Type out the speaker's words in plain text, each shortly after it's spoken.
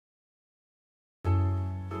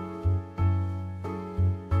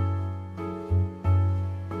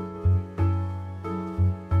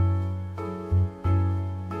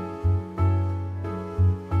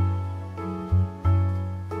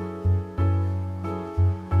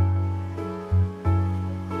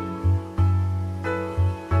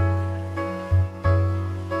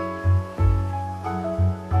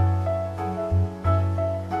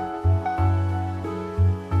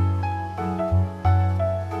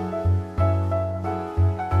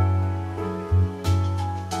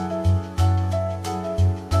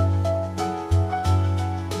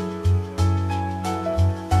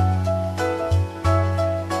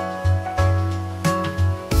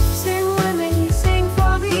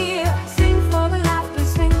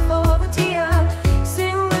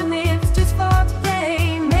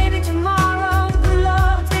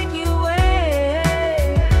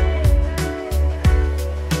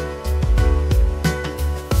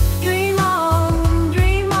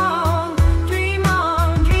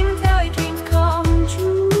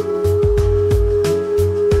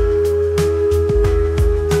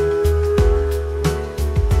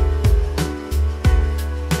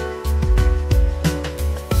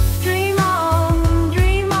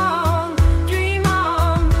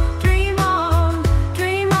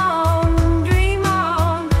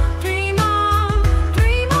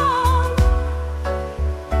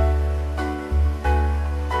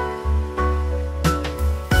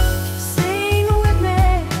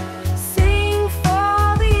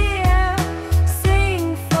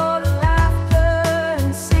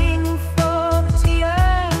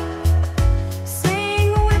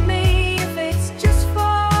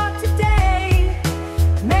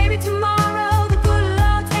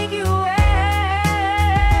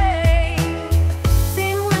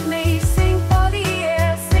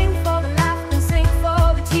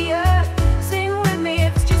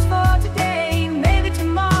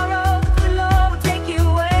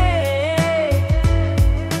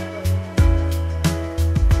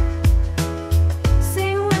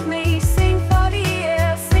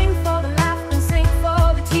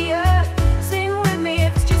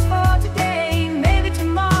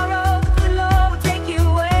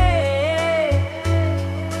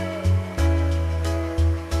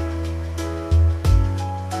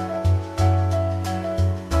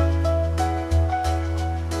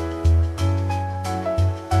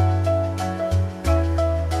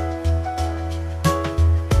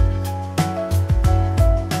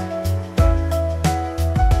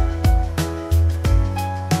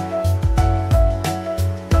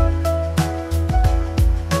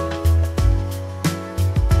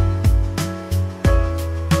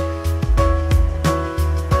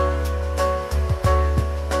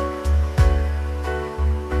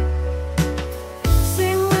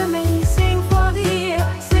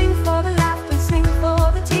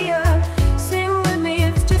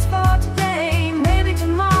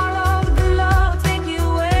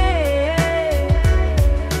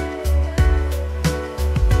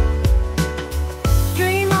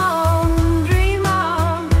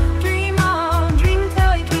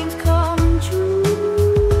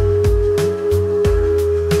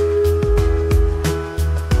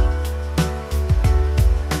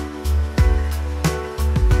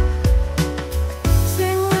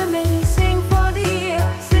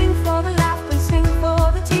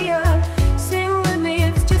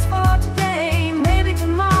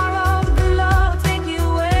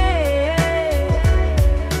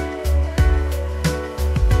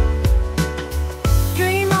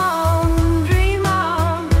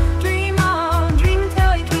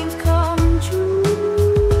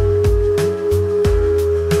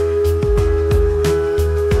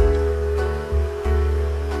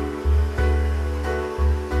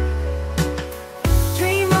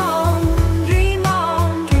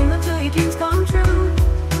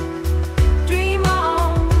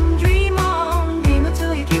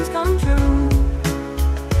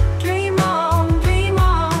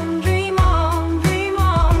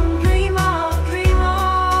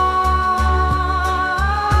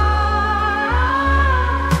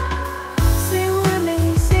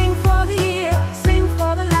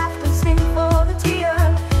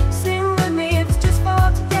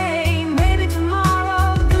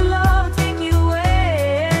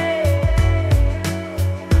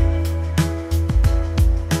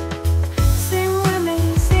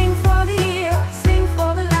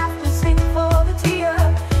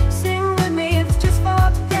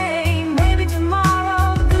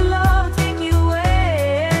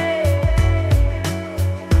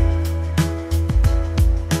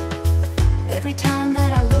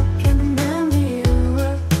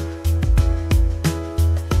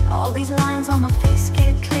All these lines on my face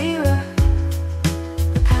get clearer.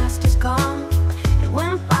 The past is gone, it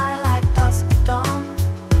went by like dusk at dawn.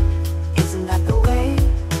 Isn't that the way?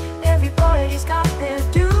 Everybody's got their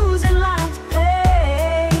dues and lines to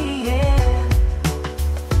pay, yeah.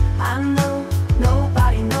 I know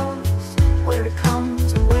nobody knows where it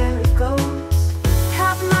comes and where it goes.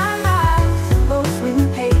 Half my life goes written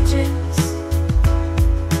pages,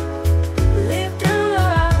 lived and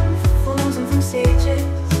learned from fools and from sages.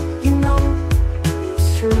 You know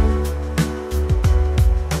it's true.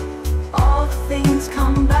 All the things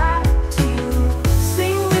come back to you.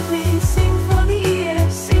 Sing with me, sing for the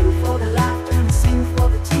years, sing for the laughter and sing for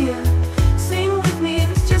the tears. Sing with me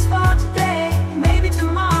if it's just for today, maybe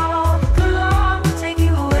tomorrow the Lord will take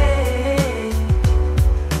you away.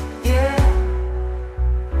 Yeah,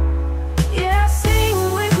 yeah, sing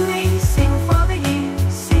with me, sing for the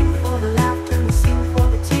years, sing for the laughter and sing for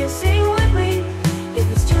the tears. Sing with me if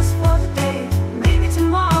it's just for today, maybe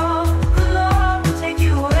tomorrow the Lord will take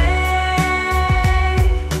you away.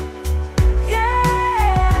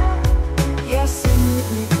 Yeah, yeah, sing with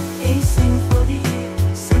me, hey, sing for the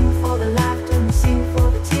years, sing for the laughter and sing for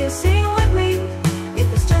the tears. Sing with me if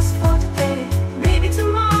it's just for today, maybe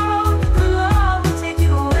tomorrow the Lord will take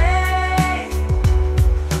you away.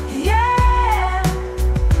 Yeah,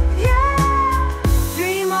 yeah,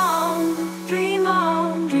 dream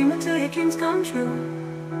until your dreams come true.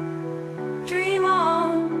 Dream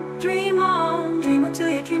on, dream until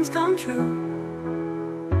your dreams come true.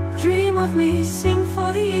 Dream with me, sing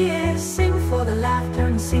for the years, sing for the laughter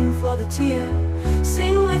and sing for the tears.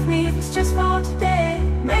 Sing with me if it's just for today,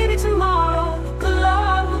 maybe tomorrow the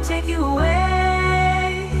Lord will take you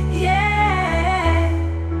away. Yeah,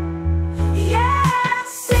 yeah,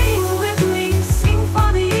 sing with me, sing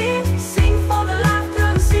for the years, sing for the laughter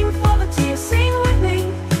and sing for the tears. Sing with me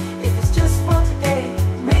if it's just for today,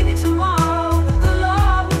 maybe tomorrow the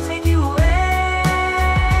Lord will take you away.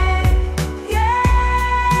 Yeah,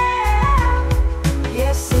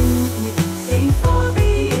 yeah, sing with me, sing for the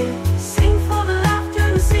years, sing for the laughter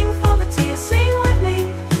and sing for the tears. Sing with me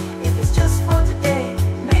if it's just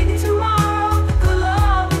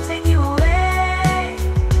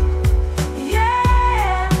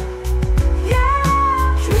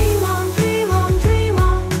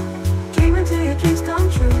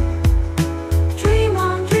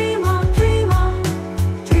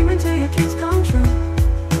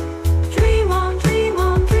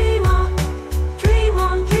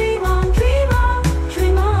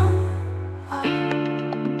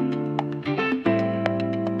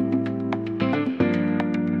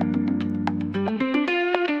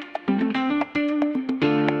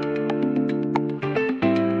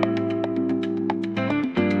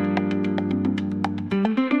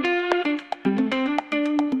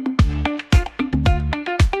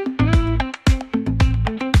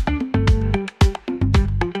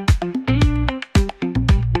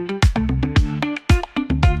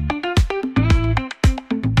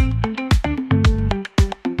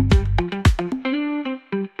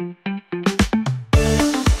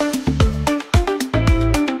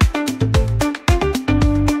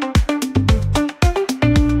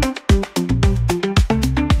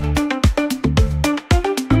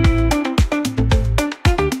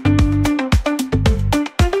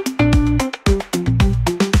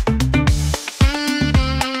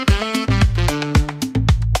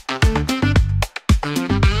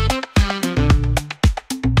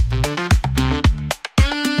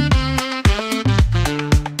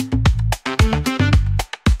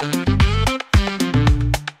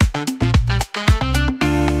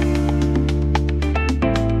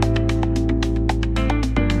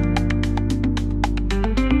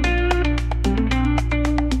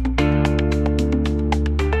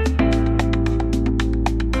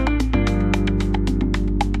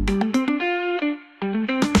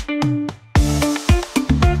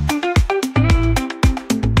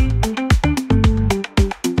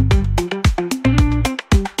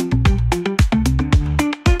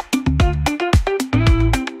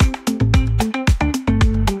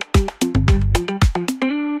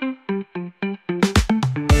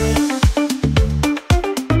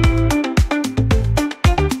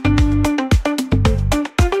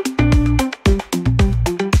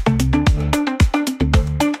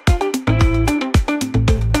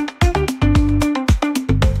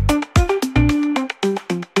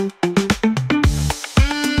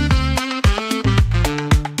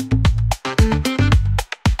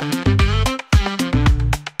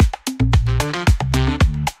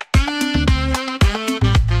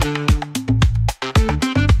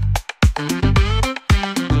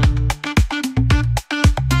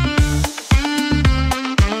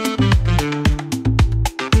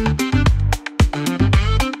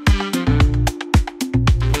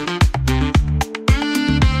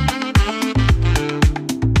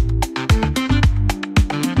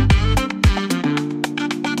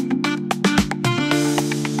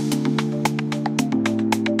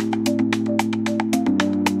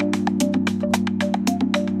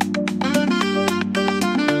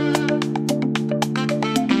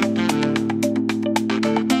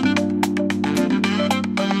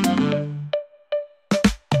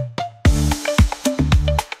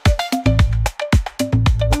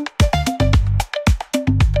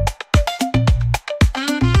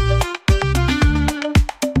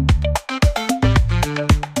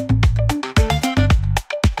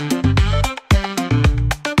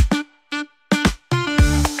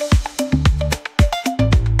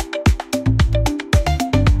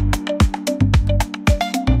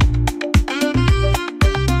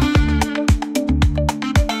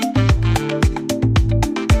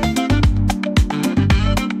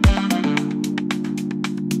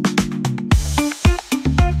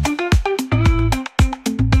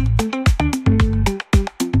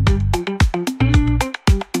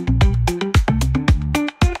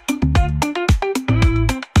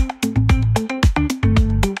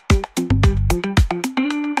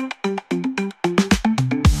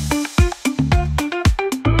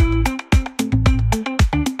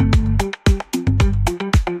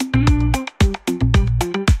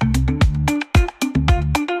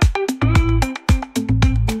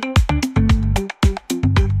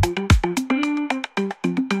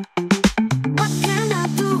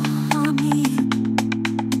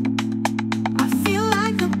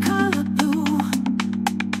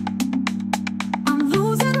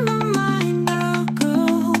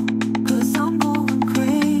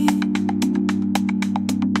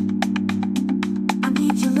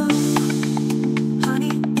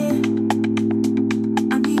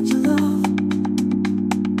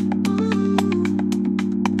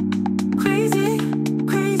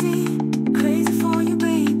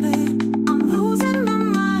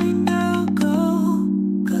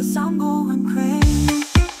I'm going crazy.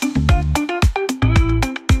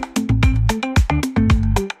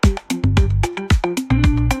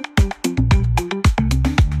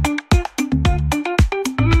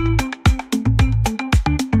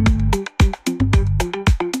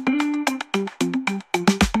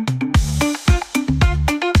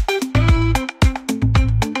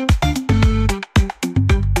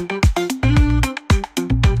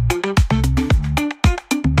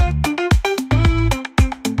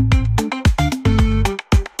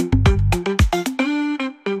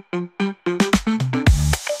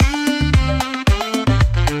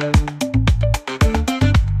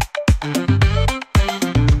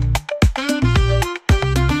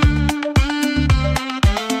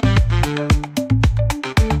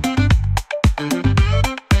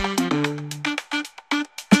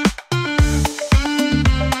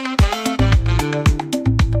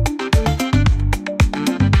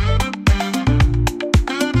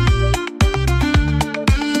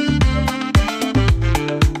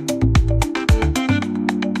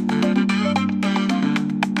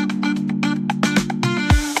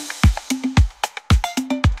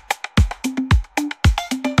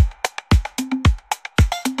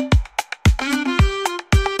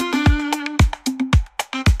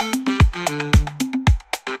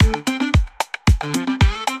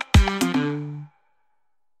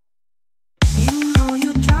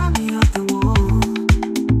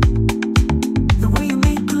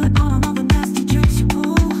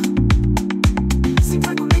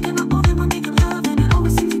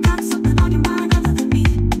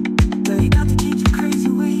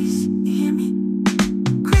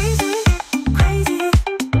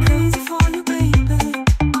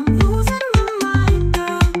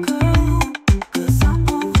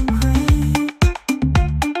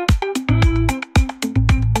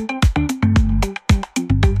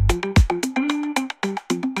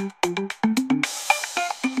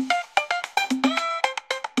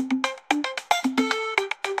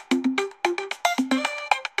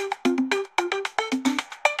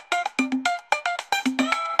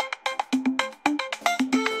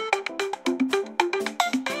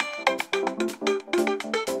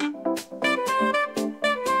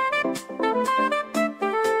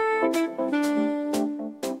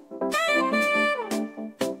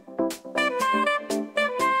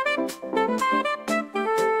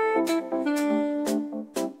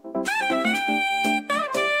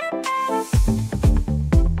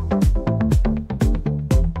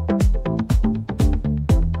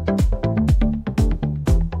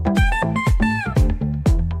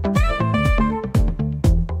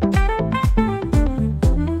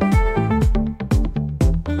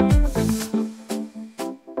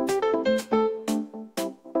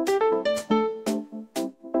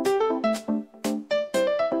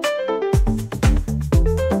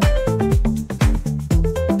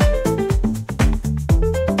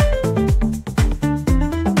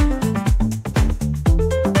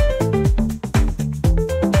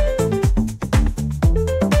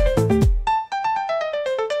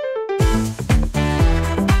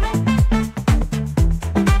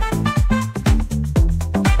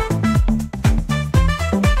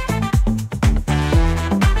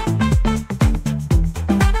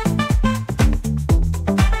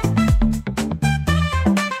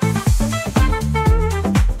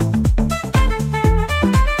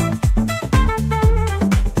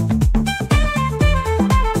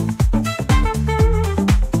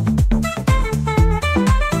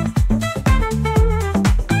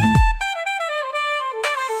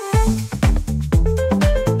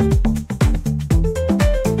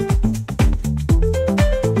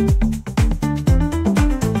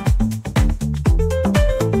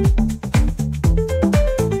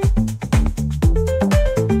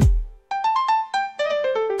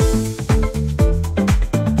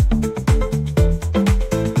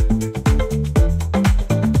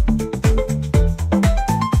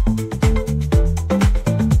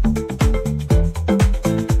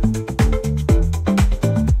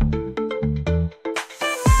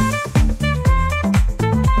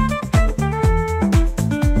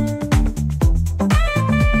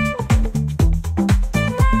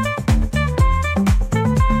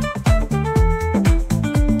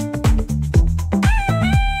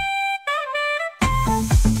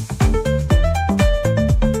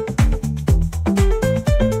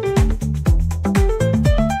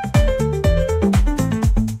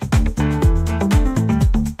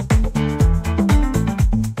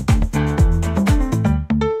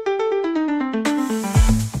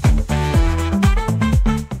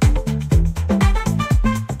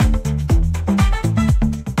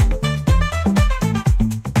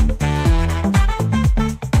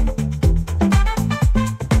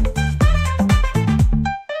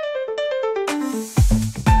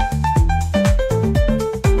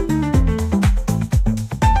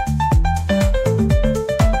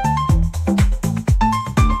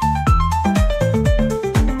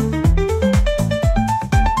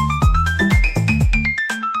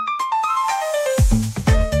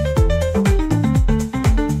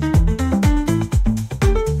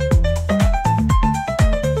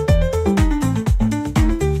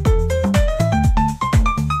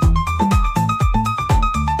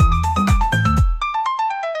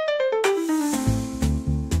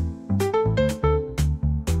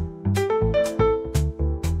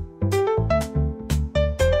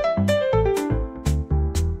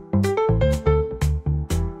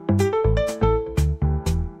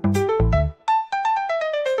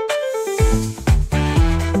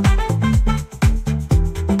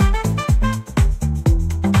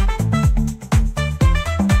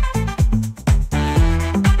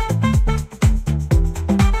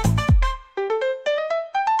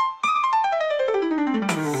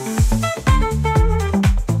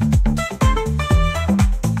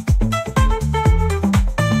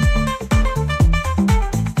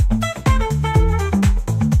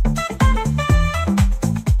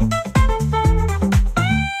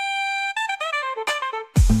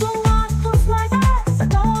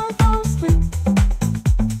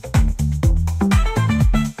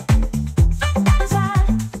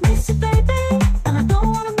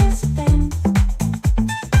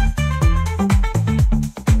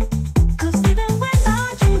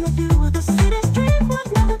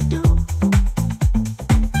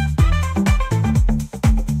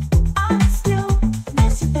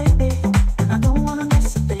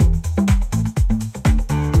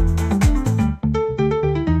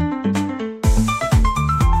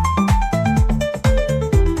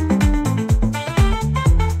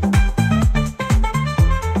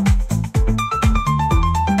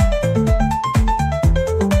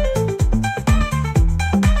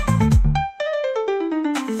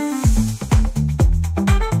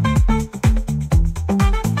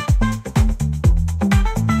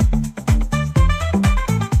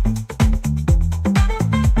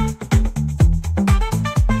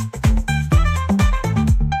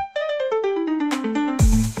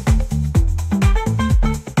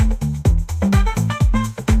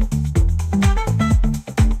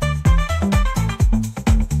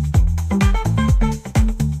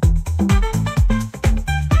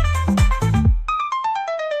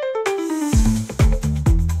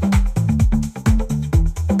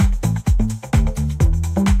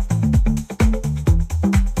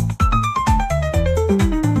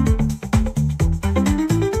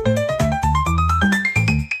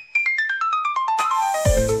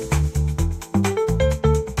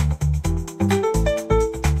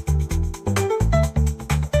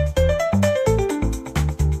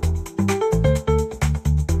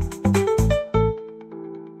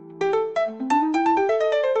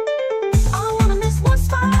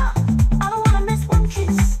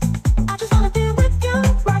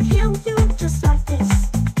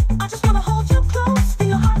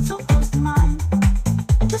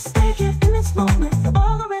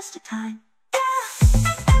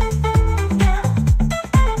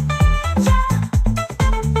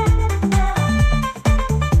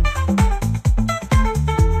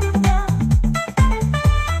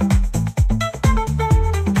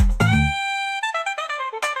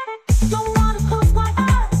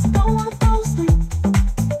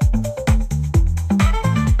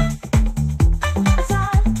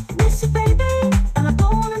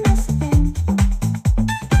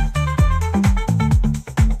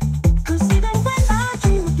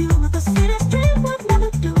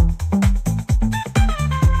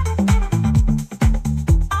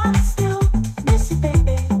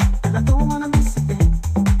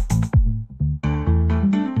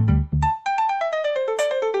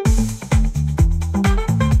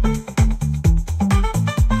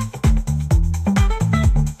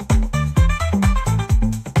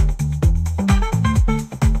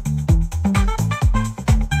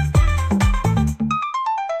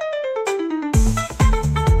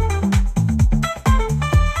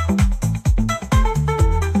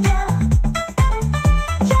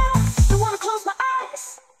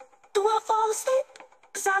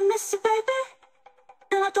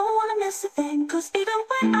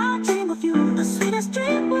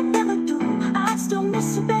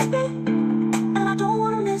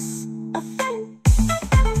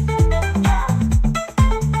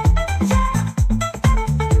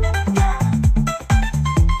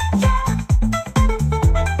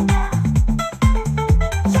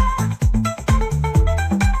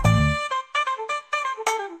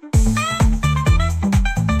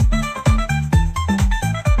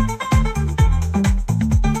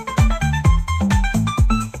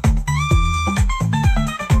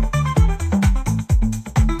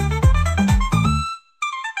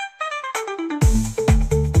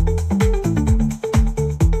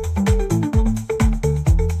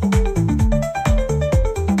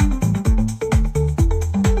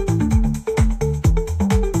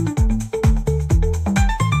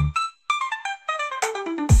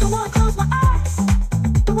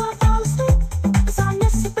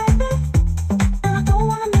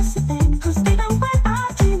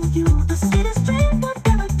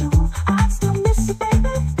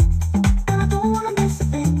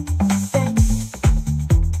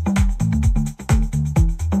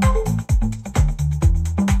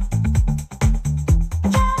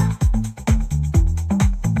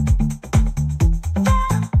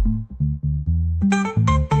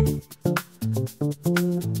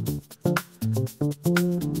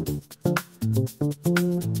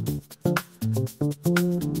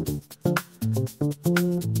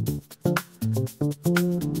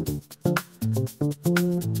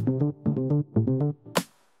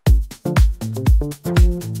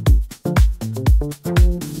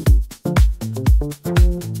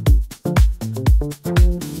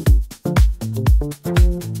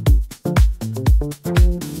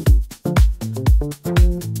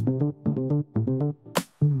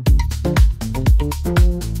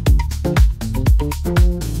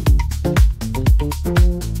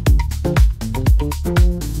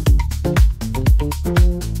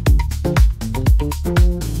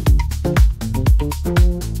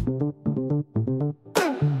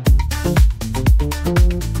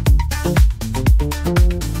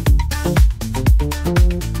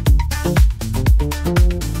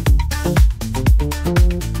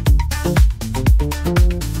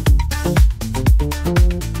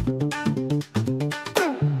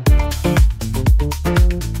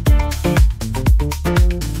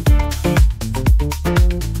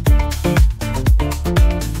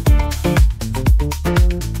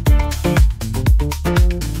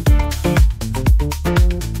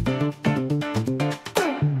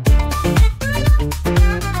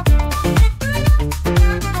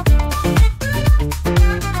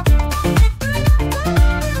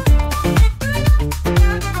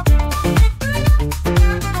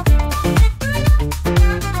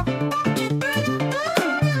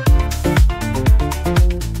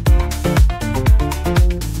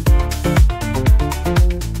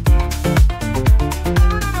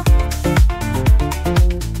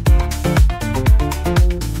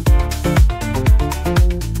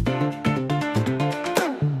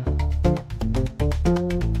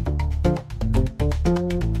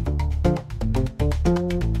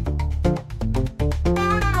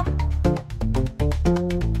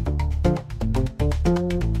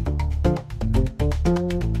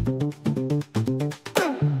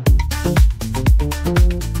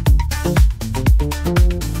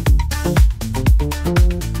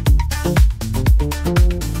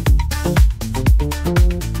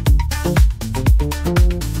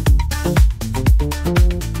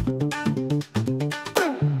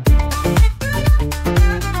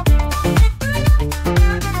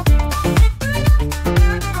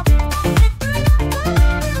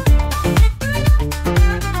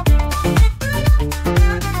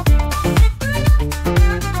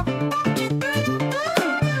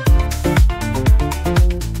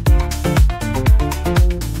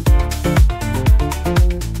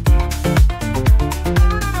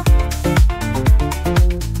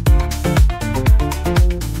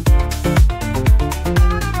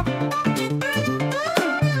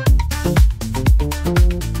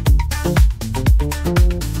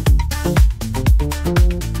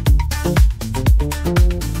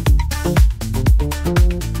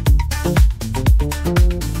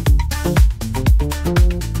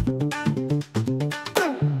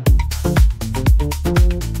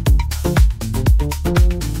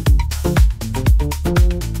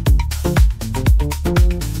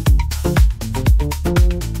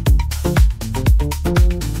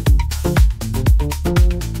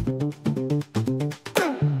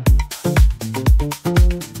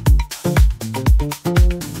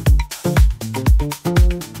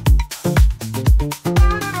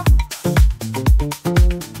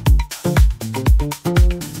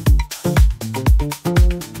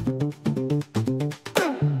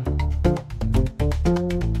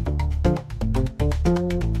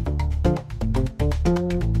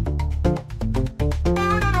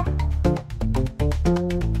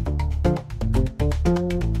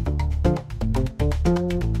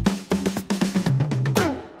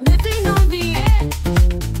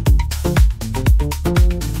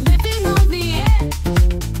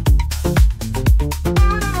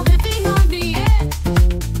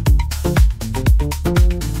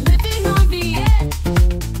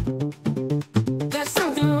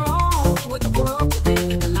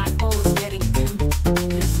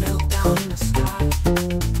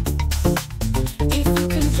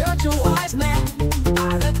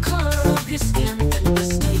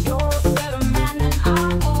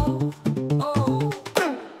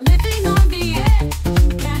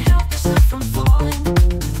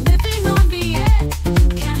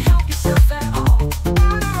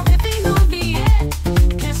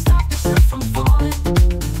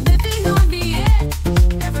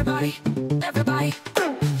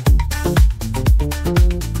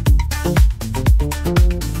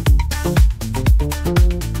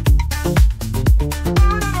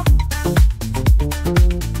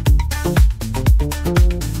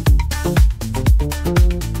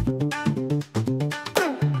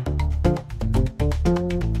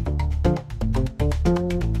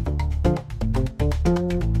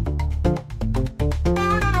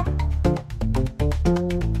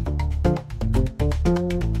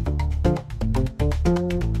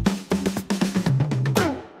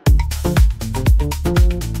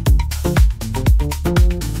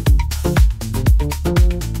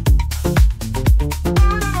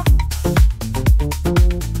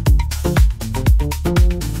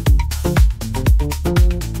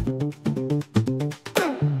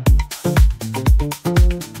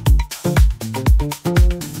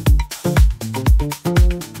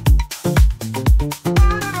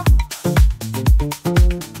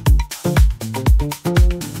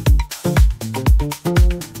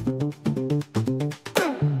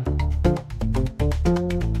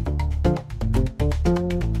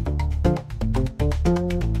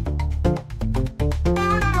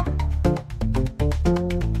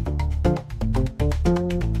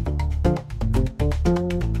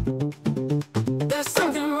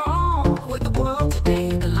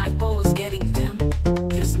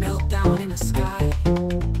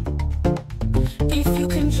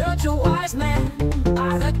 wise man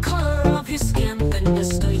by the color of his skin. Then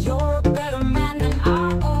mister, you're a better man than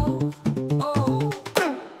I. Oh, oh.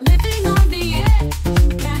 Living on the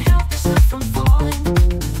edge, can't help yourself from falling.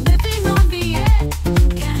 Living on the edge,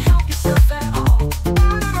 can't help yourself at all.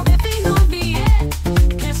 Living on the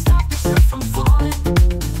edge, can't stop yourself from falling.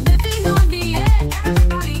 Living on the edge,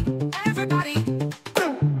 everybody, everybody.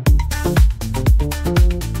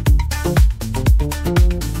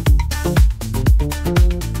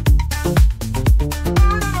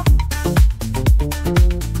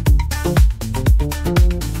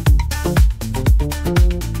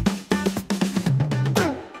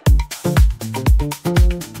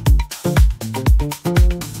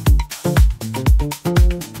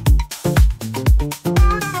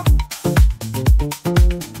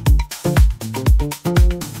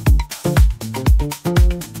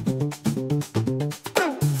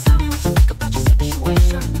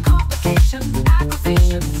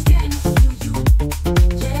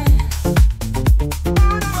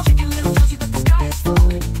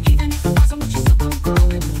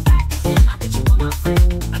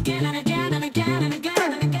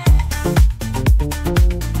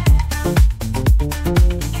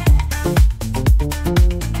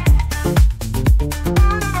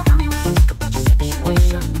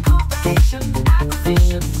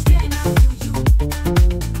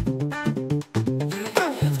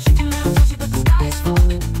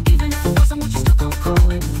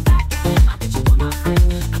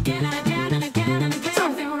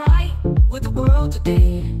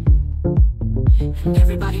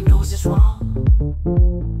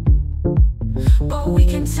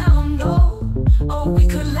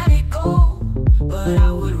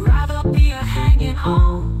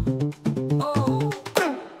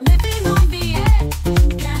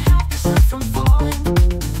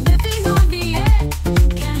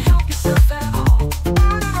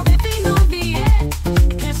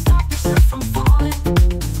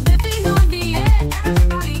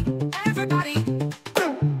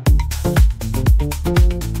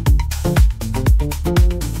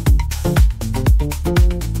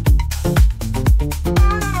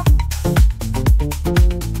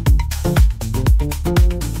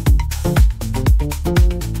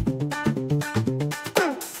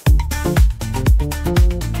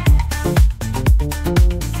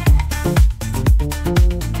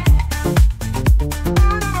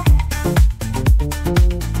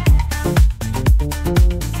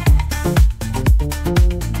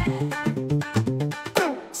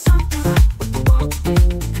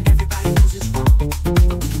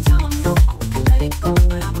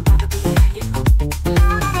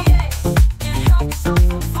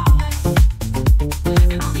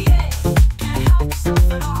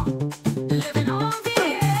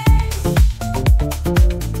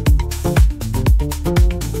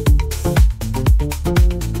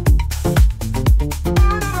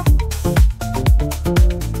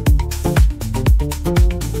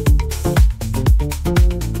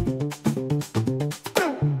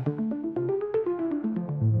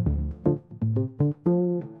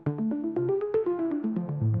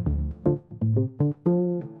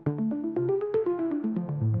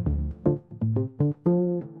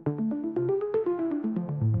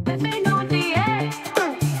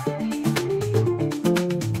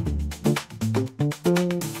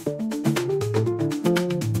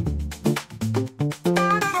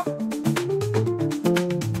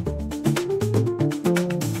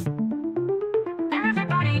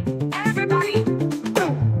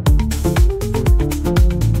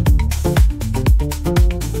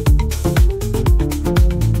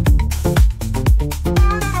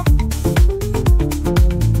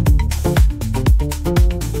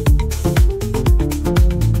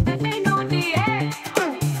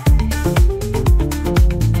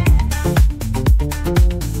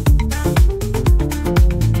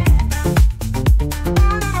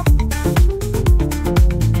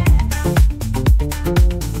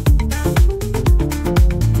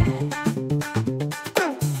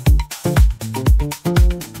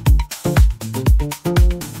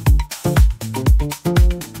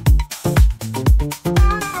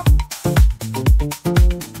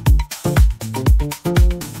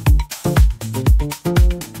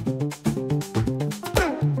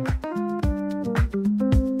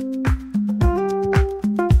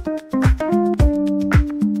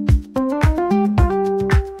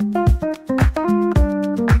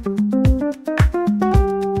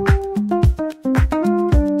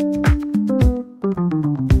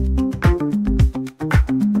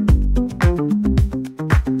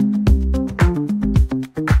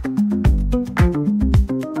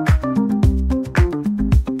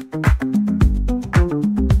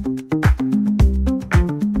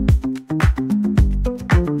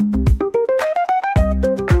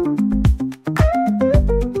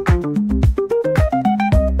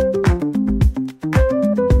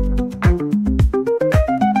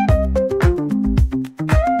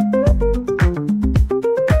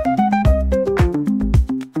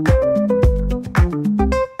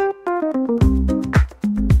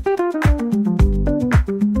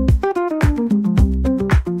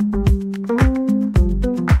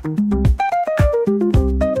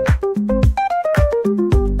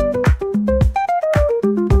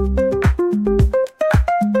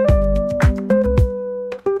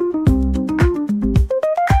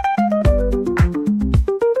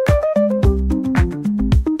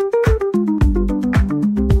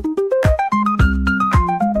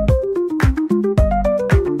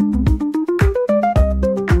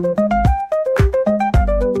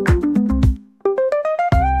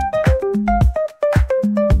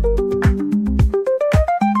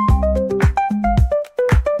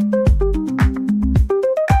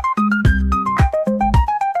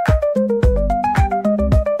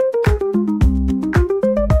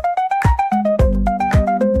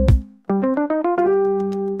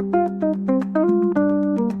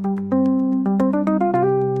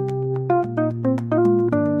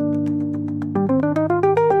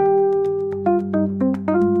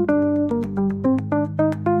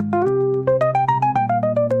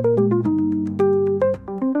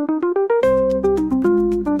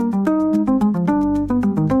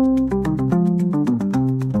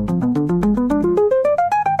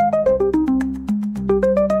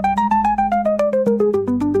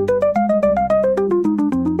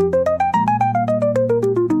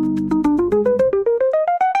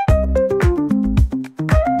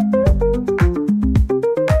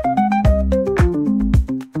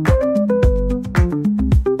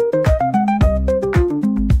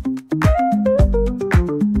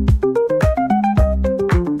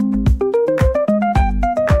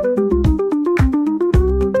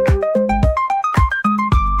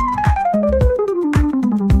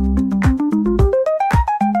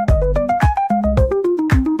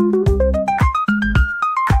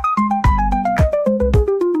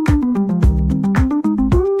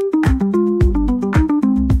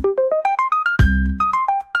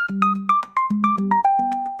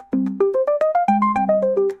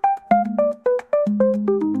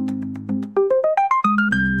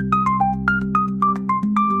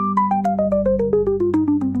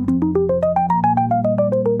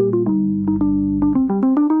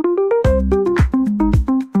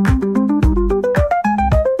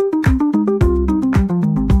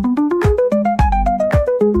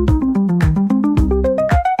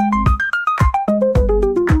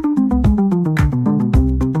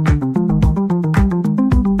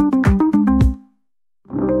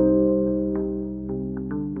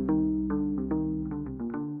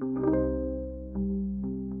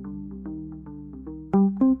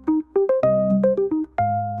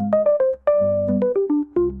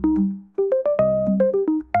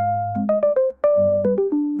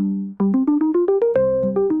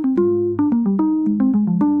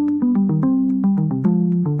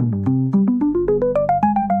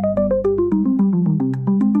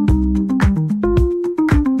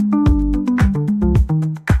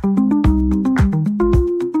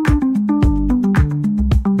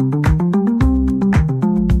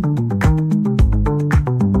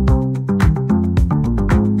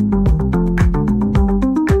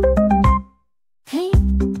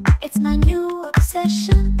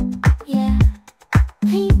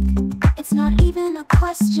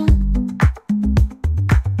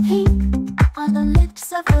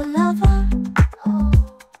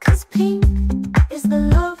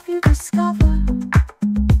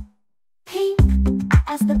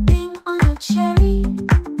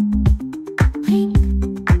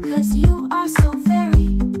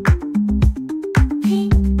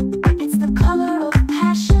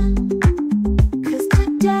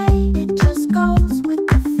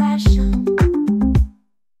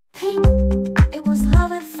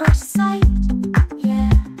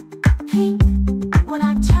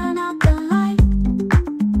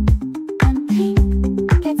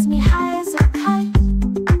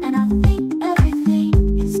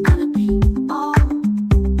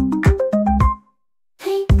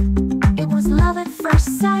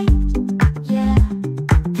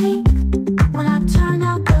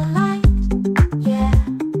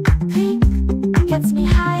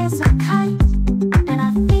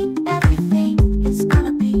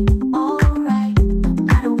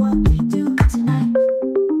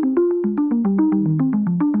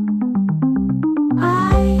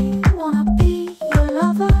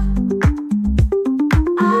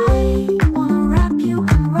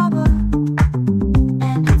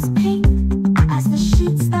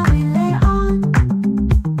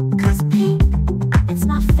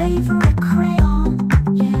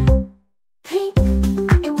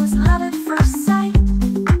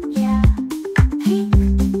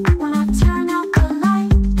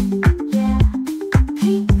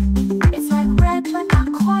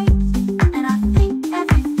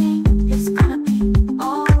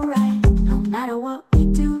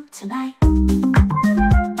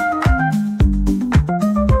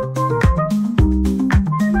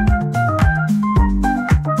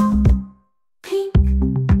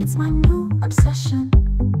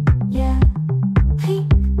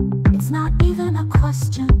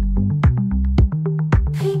 question.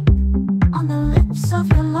 Pink on the lips of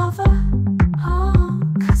your lover. Oh,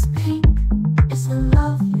 'cause pink is the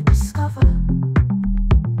love you discover.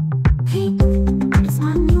 Pink is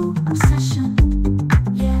my new obsession.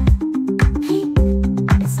 Yeah, pink,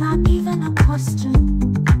 it's not even a question.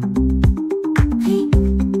 Pink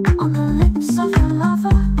on the lips of your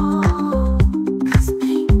lover. Oh, 'cause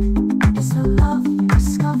pink is the love you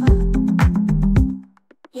discover.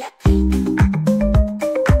 Yeah, pink.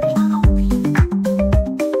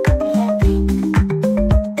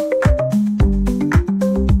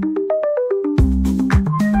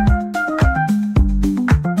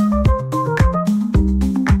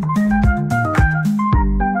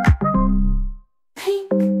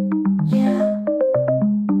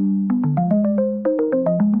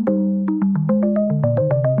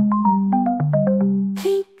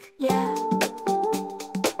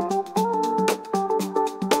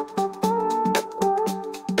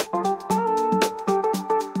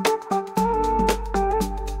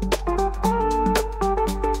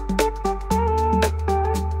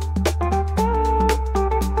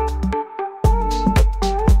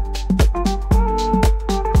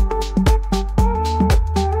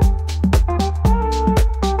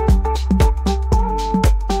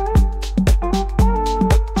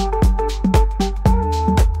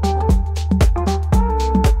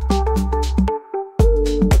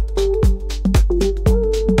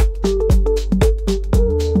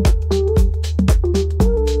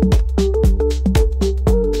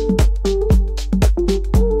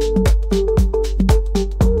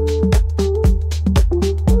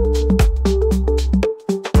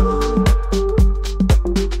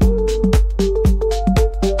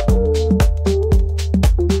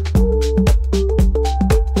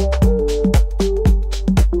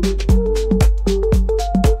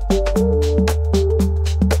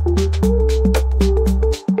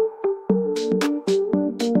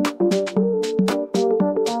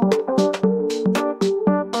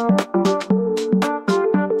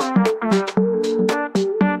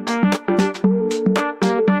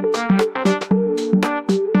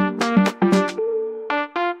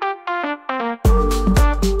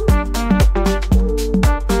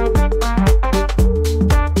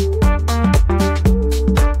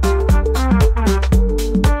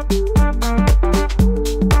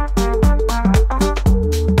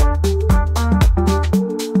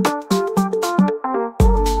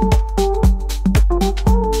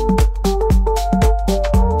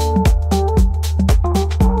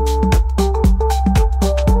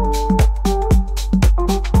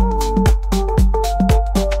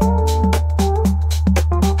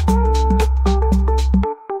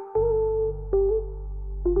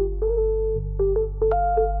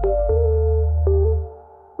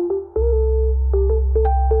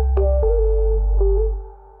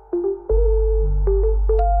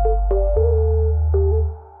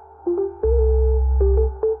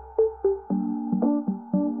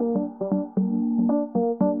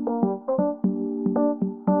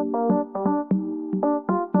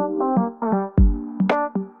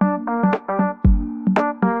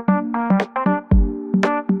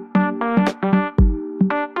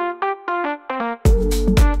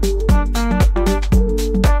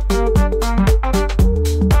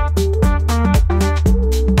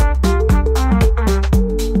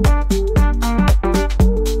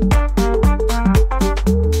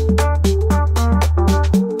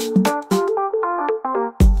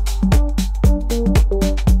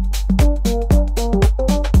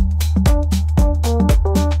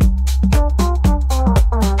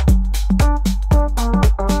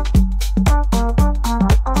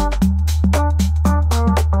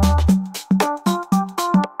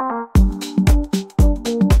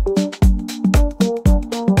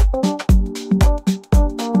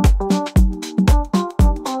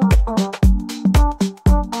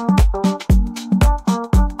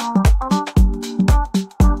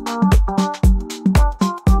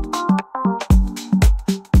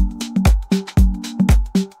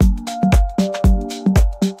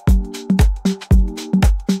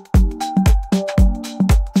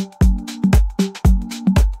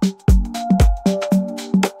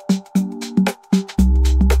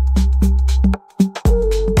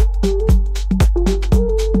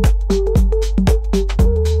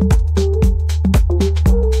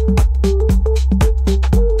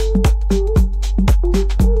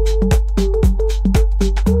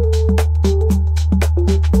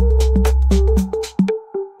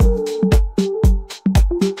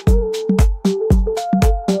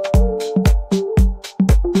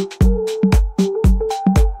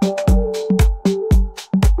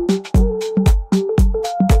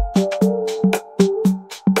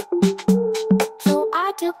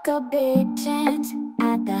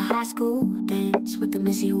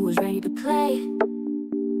 Missy who was ready to play.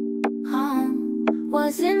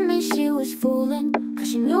 Wasn't me she was fooling,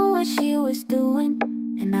 cause she knew what she was doing.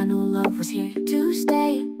 And I knew love was here to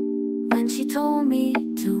stay when she told me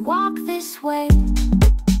to walk this way.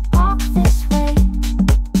 Walk this way.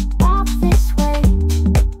 Walk this way.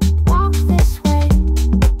 Walk this way.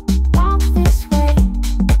 Walk this way.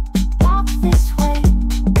 Walk this way.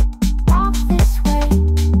 Walk this way.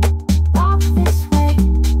 Walk this way.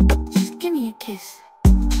 Just give me a kiss.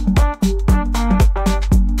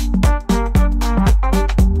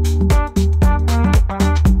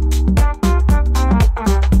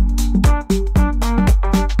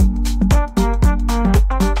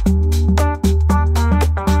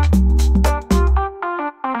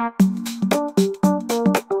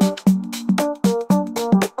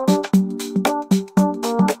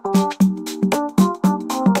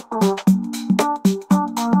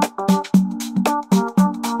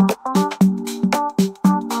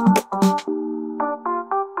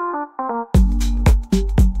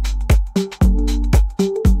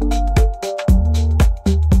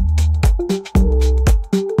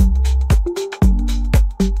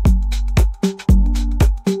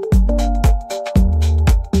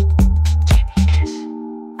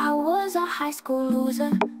 High school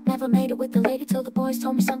loser, never made it with the lady till the boys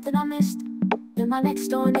told me something I missed. Then my next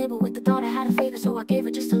door neighbor with the daughter had a favor, so I gave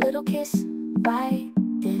her just a little kiss. Like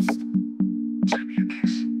this. Give me a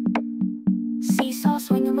kiss. Seesaw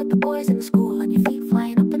swinging with the boys in the school, and your feet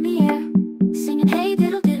flying up in the air, singing hey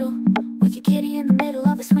diddle diddle, with your kitty in the middle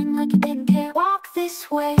of the swing like you didn't care. Walk this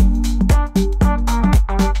way.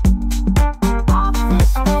 Walk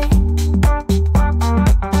this way.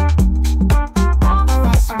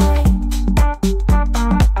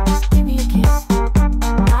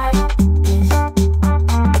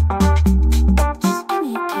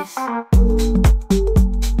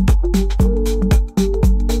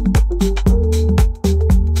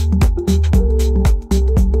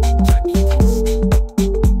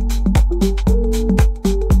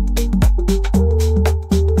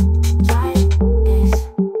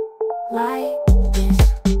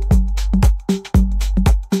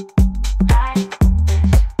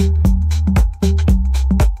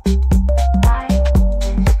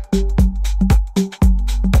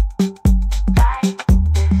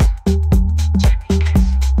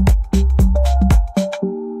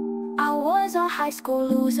 High school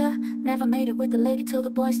loser, never made it with the lady till the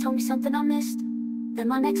boys told me something I missed. Then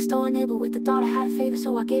my next door neighbor with the daughter had a favor,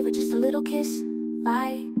 so I gave her just a little kiss.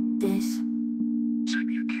 Like this. Send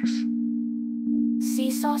me a kiss.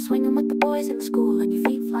 Seesaw swinging with the boys in the school, and your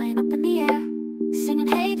feet flying up in the air, singing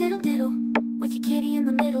hey diddle diddle, with your kitty in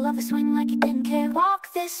the middle of the swing like you didn't care.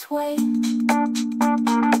 Walk this way.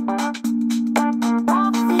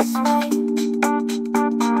 Walk this way.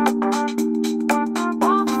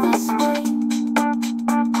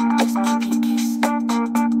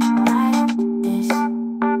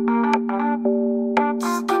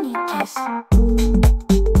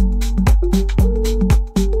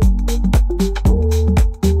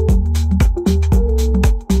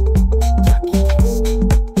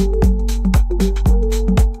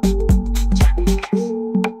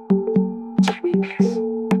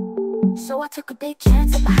 So I took a big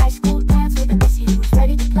chance at the high school dance with a Missy who was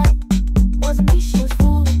ready to play. Wasn't me she was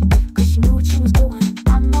fooling, cause she knew what she was doing.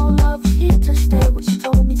 I know love was here to stay, what she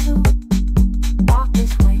told me to. Walk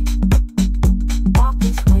this way. Walk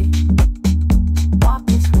this way. Walk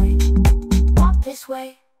this way. Walk this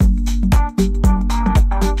way.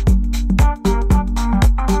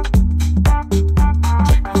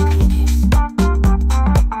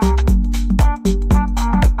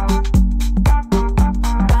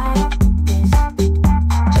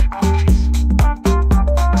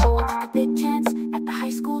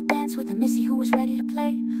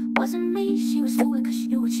 Wasn't me, she was fooling, cause she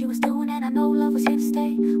knew what she was doing. And I know love was here to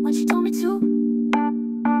stay when she told me to.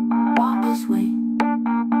 Walk this way.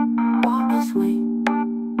 Walk this way.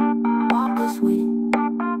 Walk this way.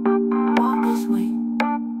 Walk this way.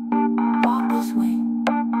 Walk this way.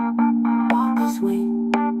 Walk this way.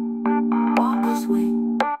 Walk this way.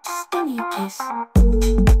 Just give me a kiss.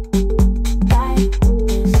 Like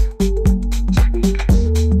this.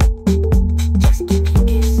 Just give me a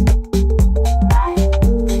kiss.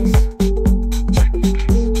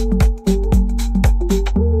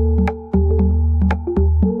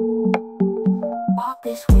 Walk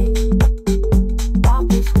this way. Walk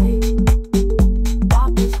this way.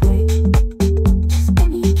 Walk this way. Just give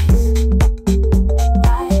me a kiss.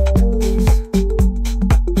 Like this.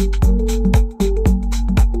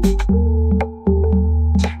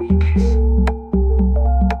 Just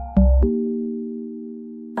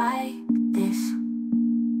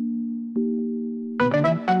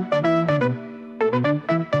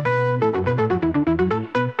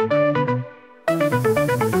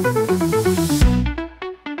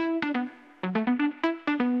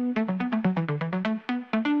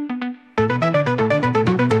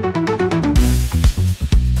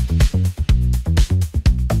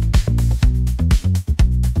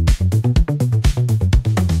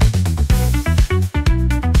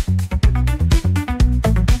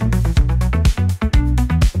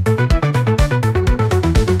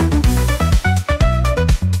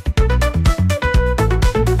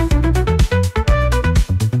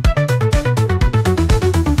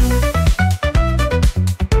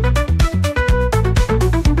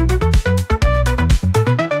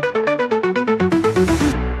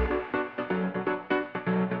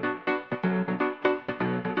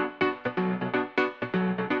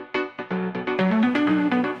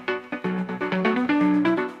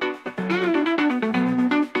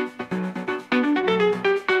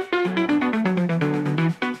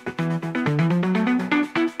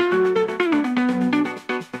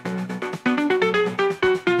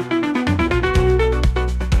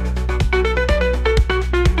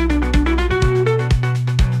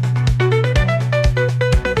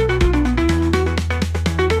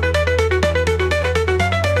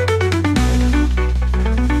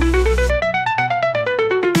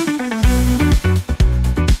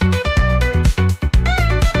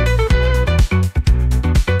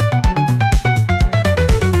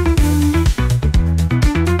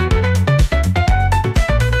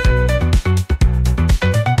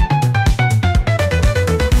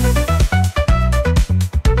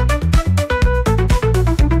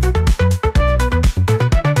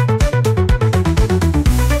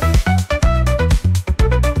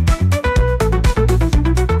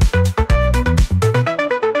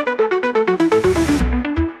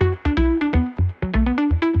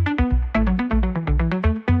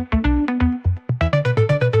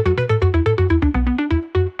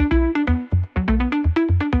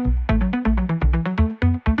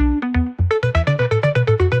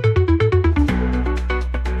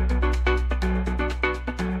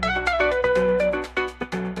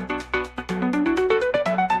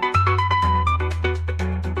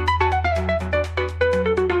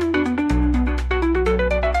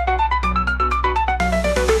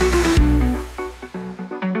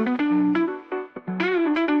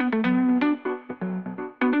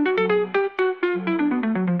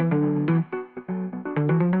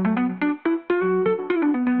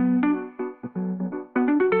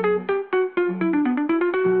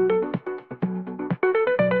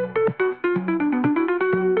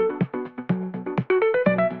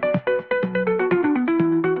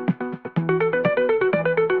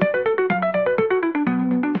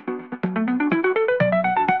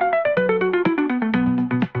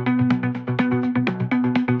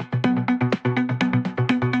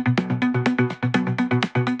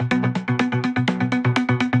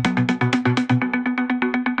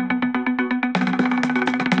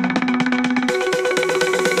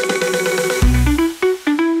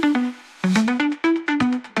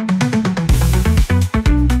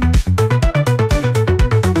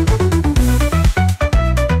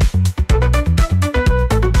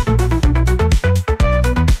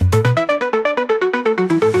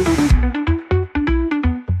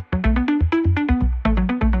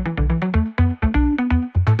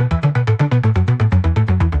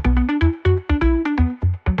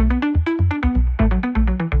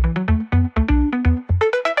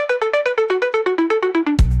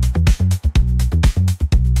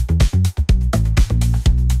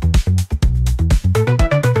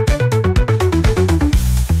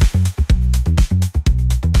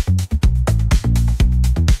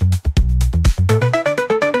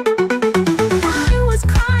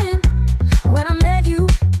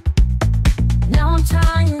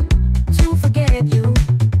trying to forget you.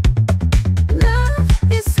 Love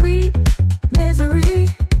is sweet misery.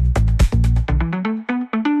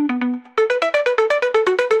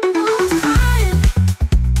 I was trying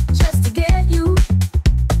just to get you.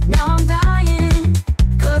 Now I'm dying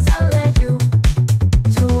 'cause I let you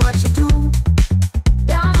do what you do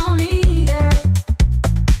down on me, yeah.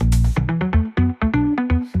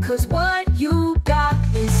 'Cause what you got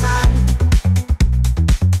inside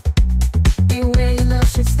ain't where your love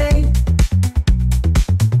should stay.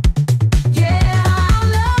 Yeah,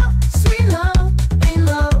 love, sweet love, ain't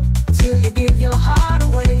love till you give your heart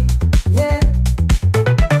away, yeah.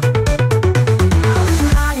 I was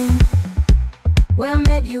trying where I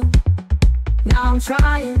met you. Now I'm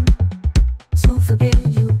trying to forget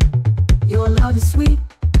you. Your love is sweet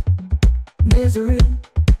misery.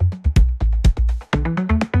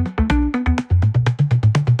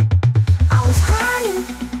 I was crying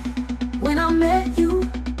when I met you.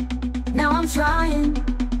 Now I'm trying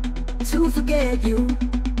to forget you.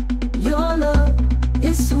 Your love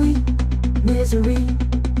is sweet misery.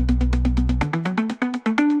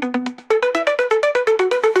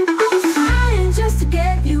 I was trying just to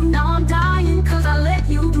get you. Now I'm dying 'cause I let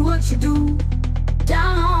you do what you do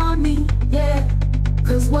down on me, yeah.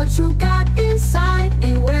 'Cause what you got inside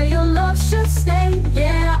ain't where your love should stay.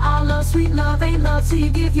 Yeah, our love, sweet love, ain't love till you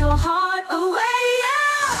give your heart away, yeah.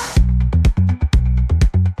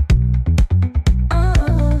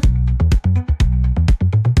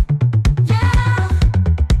 Yeah.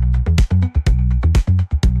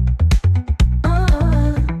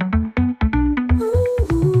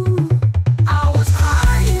 Ooh. I was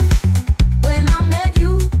crying when I met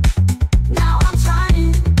you. Now I'm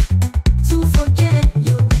trying to forget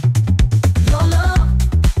you. Your love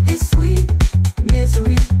is sweet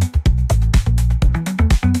misery.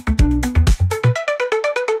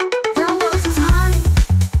 There was a time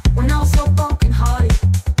when I was so broken hearted.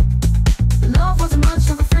 Love wasn't much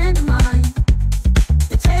of a friend of mine.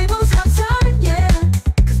 The tables have turned, yeah,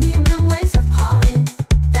 'cause me and them ways have parted.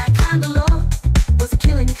 That kind of love was a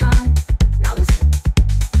killing kind. Now listen,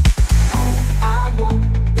 all I want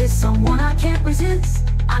is someone I can't resist.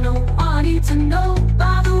 I know all I need to know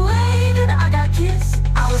by the way that I got kissed.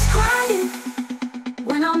 I was crying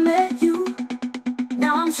when I met you.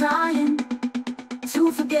 Now I'm trying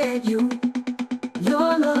to forget you.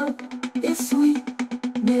 Your love is sweet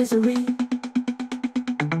misery.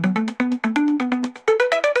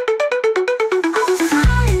 I was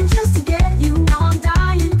trying just to get you. Now I'm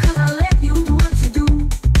dying 'cause I let you do what you do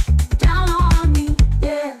down on me,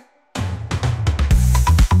 yeah.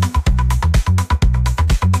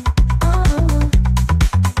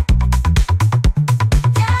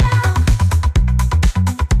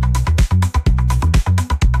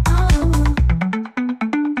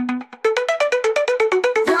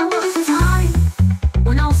 There was a time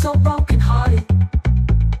when I was so broken hearted.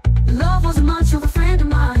 Love wasn't much of a friend of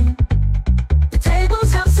mine. The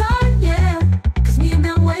tables have turned, yeah, 'cause me and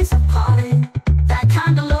them ways have parted. That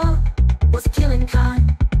kind of love was a killing kind.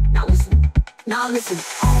 Now listen,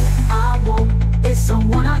 all I want is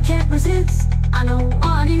someone I can't resist. I know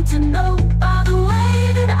all I need to know by the way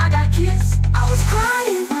that I got kissed. I was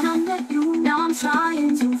crying when I met you. Now I'm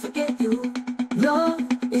trying to forget you. Love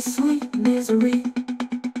is sweet misery.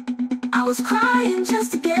 I was crying just